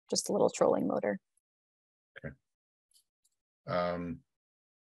 Just a little trolling motor. Okay.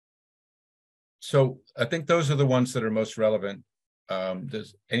 So I think those are the ones that are most relevant.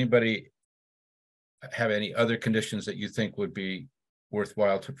 Does anybody have any other conditions that you think would be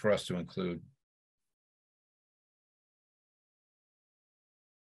worthwhile for us to include?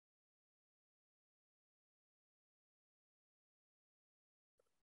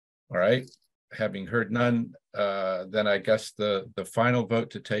 All right, having heard none, then I guess the final vote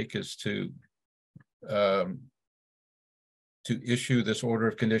to take is to issue this order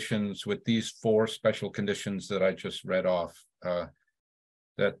of conditions with these 4 special conditions that I just read off.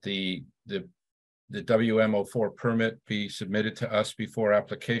 That the WM04 permit be submitted to us before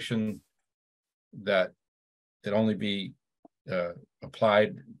application, that it only be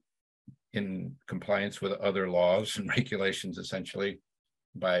applied in compliance with other laws and regulations, essentially,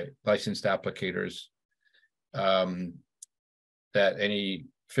 by licensed applicators, that any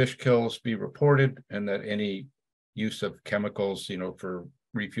fish kills be reported, and that any use of chemicals, you know, for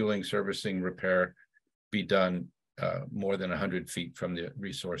refueling, servicing, repair be done more than 100 feet from the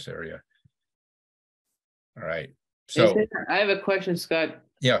resource area. All right, So, I have a question, Scott.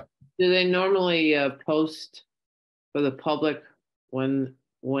 yeah, Do they normally post for the public when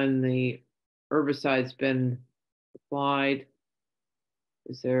the herbicide's been applied?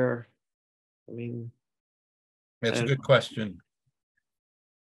 Is there, I mean, that's a I good question.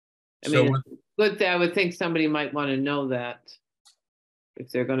 mean, So, it's good. I would think somebody might want to know that if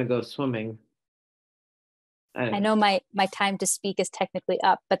they're going to go swimming. I know my time to speak is technically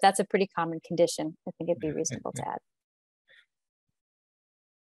up, but that's a pretty common condition. I think it'd be reasonable to add.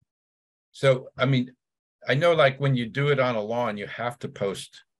 so, I mean, I know like when you do it on a lawn, you have to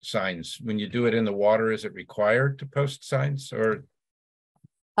post signs. When you do it in the water, is it required to post signs or?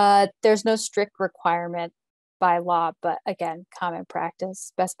 There's no strict requirement by law, but again, common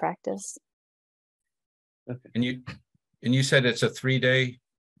practice, best practice. Okay. And you said it's a 3-day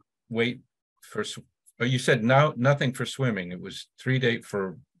wait for, oh, you said no, nothing for swimming. It was 3 days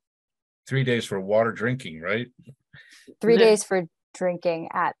for water drinking, right? 3 days for drinking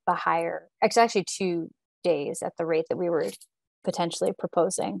at the higher, it's actually 2 days at the rate that we were potentially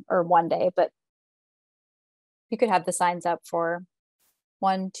proposing, or 1 day, but you could have the signs up for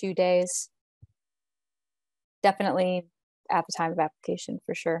 1-2 days. Definitely at the time of application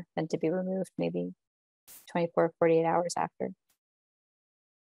for sure, then to be removed maybe 24, 48 hours after.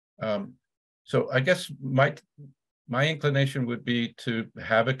 So I guess my inclination would be to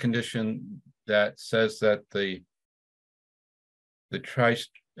have a condition that says that the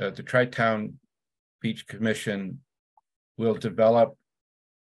Tri-Town Beach Commission will develop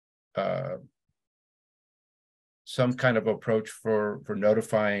some kind of approach for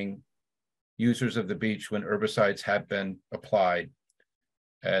notifying users of the beach when herbicides have been applied,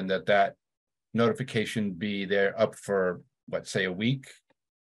 and that notification be there up for, let's say, a week.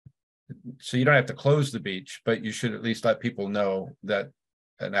 So you don't have to close the beach, but you should at least let people know that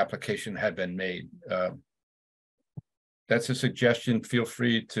an application had been made. That's a suggestion. Feel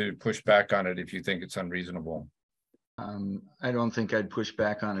free to push back on it if you think it's unreasonable. I don't think I'd push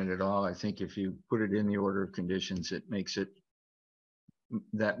back on it at all. I think if you put it in the order of conditions, it makes it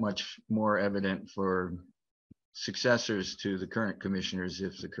that much more evident for successors to the current commissioners,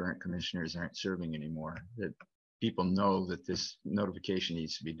 if the current commissioners aren't serving anymore, that people know that this notification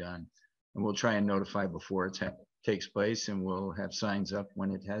needs to be done. And we'll try and notify before it takes place, and we'll have signs up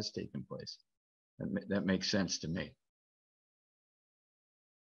when it has taken place. That makes sense to me.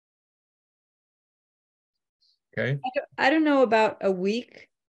 Okay. I don't know about a week.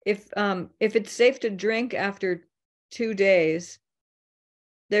 If it's safe to drink after 2 days,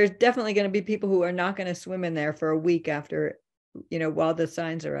 there's definitely going to be people who are not going to swim in there for a week after, while the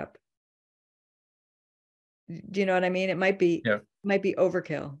signs are up. Do you know what I mean? It might be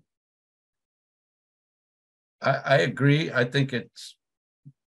overkill. I agree. I think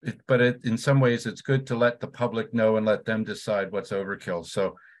but in some ways it's good to let the public know and let them decide what's overkill.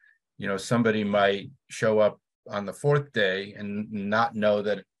 So, somebody might show up on the 4th day and not know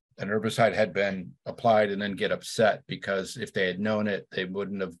that an herbicide had been applied and then get upset because if they had known it, they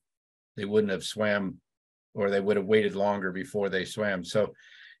wouldn't have swam, or they would have waited longer before they swam. So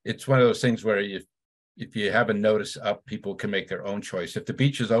it's one of those things where if you have a notice up, people can make their own choice. If the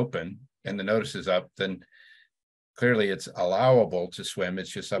beach is open and the notice is up, then clearly it's allowable to swim.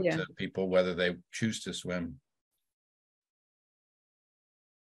 It's just up to people whether they choose to swim.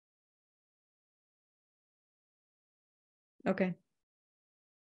 Okay.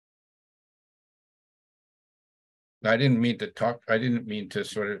 I didn't mean to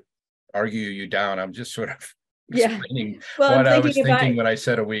sort of argue you down. I'm just sort of explaining what I was thinking when I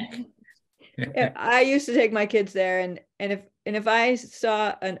said a week. I used to take my kids there, and if I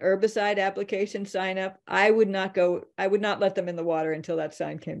saw an herbicide application sign up, I would not let them in the water until that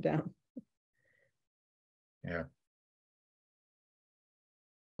sign came down. Yeah.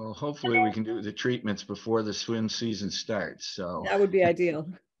 Well, hopefully we can do the treatments before the swim season starts. So that would be ideal.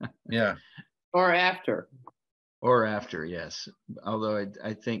 Yeah. Or after. Or after, yes. Although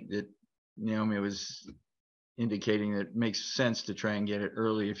I think that Naomi was indicating that it makes sense to try and get it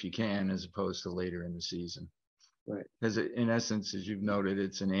early if you can, as opposed to later in the season. Right. Because in essence, as you've noted,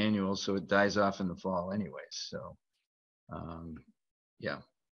 it's an annual, so it dies off in the fall anyways. So, yeah.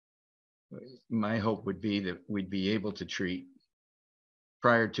 My hope would be that we'd be able to treat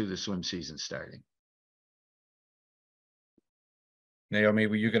prior to the swim season starting. Naomi,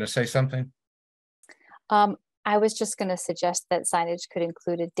 were you going to say something? I was just going to suggest that signage could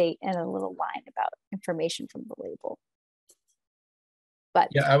include a date and a little line about information from the label. But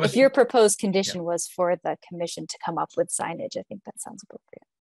if your proposed condition was for the commission to come up with signage, I think that sounds appropriate.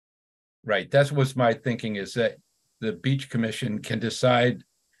 Right. That was my thinking, is that the beach commission can decide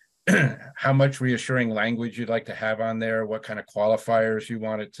how much reassuring language you'd like to have on there, what kind of qualifiers you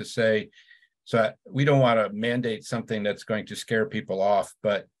want it to say. So we don't want to mandate something that's going to scare people off,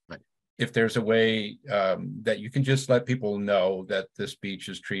 but if there's a way that you can just let people know that this beach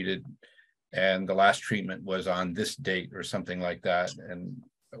is treated and the last treatment was on this date or something like that, and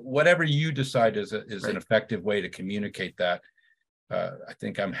whatever you decide is an effective way to communicate that, I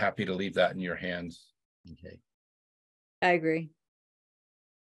think I'm happy to leave that in your hands. Okay. I agree.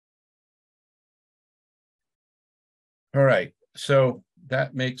 All right, so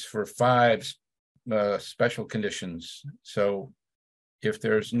that makes for 5 special conditions. So if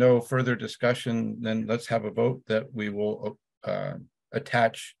there's no further discussion, then let's have a vote that we will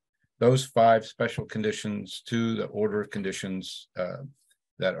attach those 5 special conditions to the order of conditions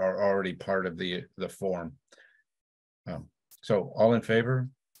that are already part of the form. So all in favor?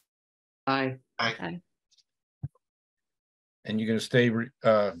 Aye. Aye. And you're going to stay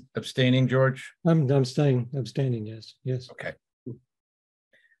abstaining, George? I'm abstaining, yes, yes. Okay.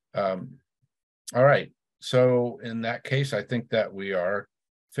 All right. So in that case, I think that we are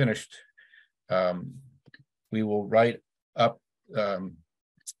finished. We will write up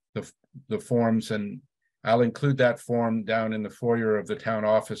the forms, and I'll include that form down in the foyer of the town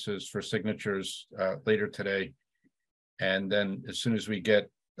offices for signatures later today. And then as soon as we get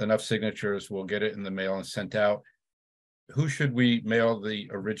enough signatures, we'll get it in the mail and sent out. Who should we mail the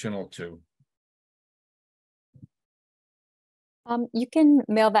original to? You can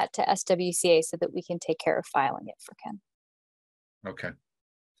mail that to SWCA so that we can take care of filing it for Ken. Okay.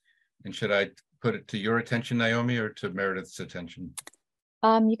 And should I put it to your attention, Naomi, or to Meredith's attention?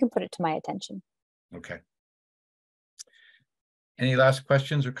 You can put it to my attention. Okay. Any last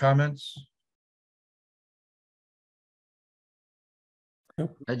questions or comments?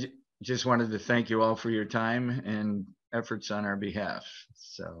 I just wanted to thank you all for your time and efforts on our behalf.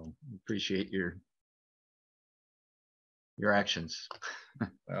 So appreciate your actions.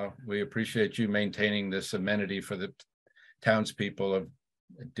 Well, we appreciate you maintaining this amenity for the townspeople of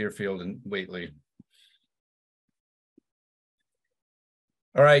Deerfield and Whately.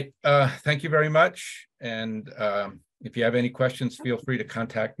 All right, thank you very much. And if you have any questions, feel free to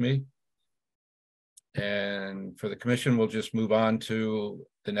contact me. And for the commission, we'll just move on to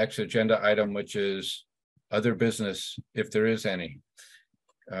the next agenda item, which is other business, if there is any.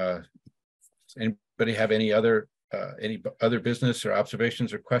 Does anybody have any other business or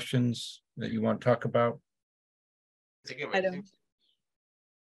observations or questions that you want to talk about? I don't.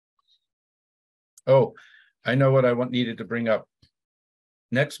 Oh, I know what I needed to bring up.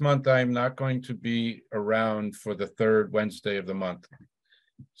 Next month, I'm not going to be around for the 3rd Wednesday of the month.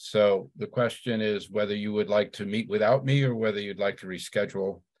 So the question is whether you would like to meet without me or whether you'd like to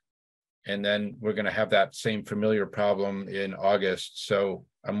reschedule. And then we're going to have that same familiar problem in August. So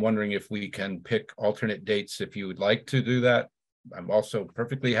I'm wondering if we can pick alternate dates if you would like to do that. I'm also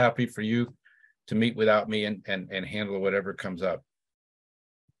perfectly happy for you to meet without me and handle whatever comes up.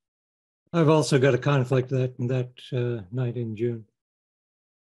 I've also got a conflict that night in June.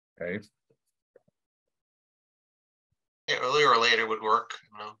 Okay. Yeah, earlier or later would work,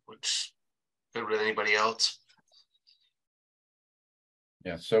 which good with anybody else.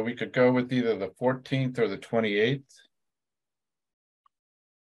 Yeah, so we could go with either the 14th or the 28th.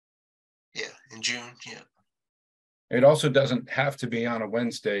 Yeah, in June, yeah. It also doesn't have to be on a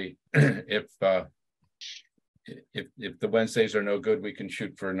Wednesday. If the Wednesdays are no good, we can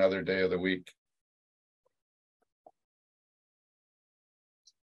shoot for another day of the week.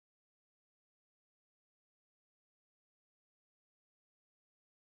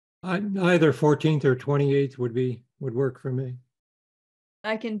 Either 14th or 28th would work for me.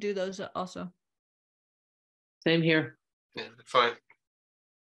 I can do those also. Same here. Yeah, fine.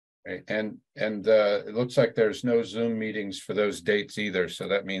 Okay. And it looks like there's no Zoom meetings for those dates either. So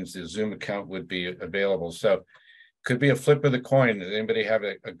that means the Zoom account would be available. So could be a flip of the coin. Does anybody have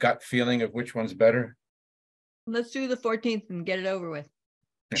a gut feeling of which one's better? Let's do the 14th and get it over with.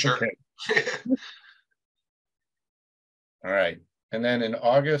 Sure. Okay. All right. And then in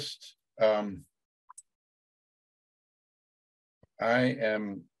August, I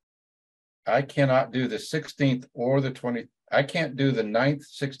cannot do the 16th or the 20th. I can't do the 9th,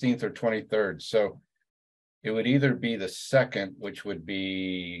 16th, or 23rd. So it would either be the 2nd, which would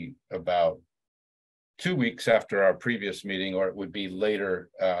be about 2 weeks after our previous meeting, or it would be later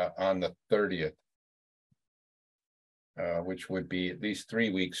on the 30th, which would be at least 3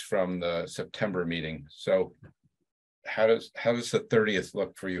 weeks from the September meeting. So how does the 30th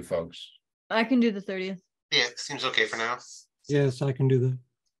look for you folks? I can do the 30th. Yeah, seems okay for now. Yes, I can do that.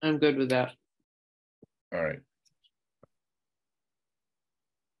 I'm good with that. All right.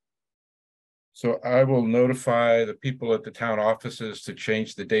 So I will notify the people at the town offices to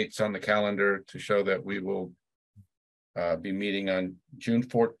change the dates on the calendar to show that we will be meeting on June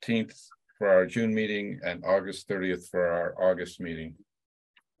 14th for our June meeting and August 30th for our August meeting.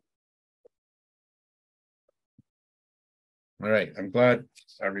 All right, I'm glad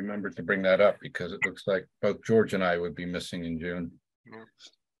I remembered to bring that up because it looks like both George and I would be missing in June. Yeah.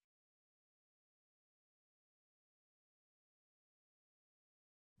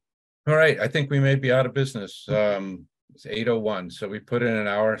 All right, I think we may be out of business. It's 8:01, so we put in an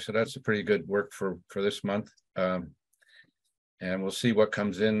hour, so that's a pretty good work for this month. And we'll see what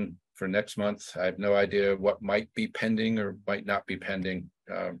comes in for next month. I have no idea what might be pending or might not be pending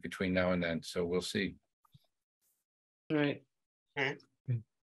between now and then, so we'll see. All right. All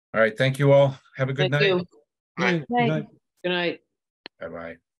right, thank you all. Have a good Thank night. you. Right. Good night. Good night.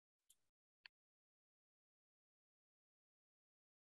 Bye-bye.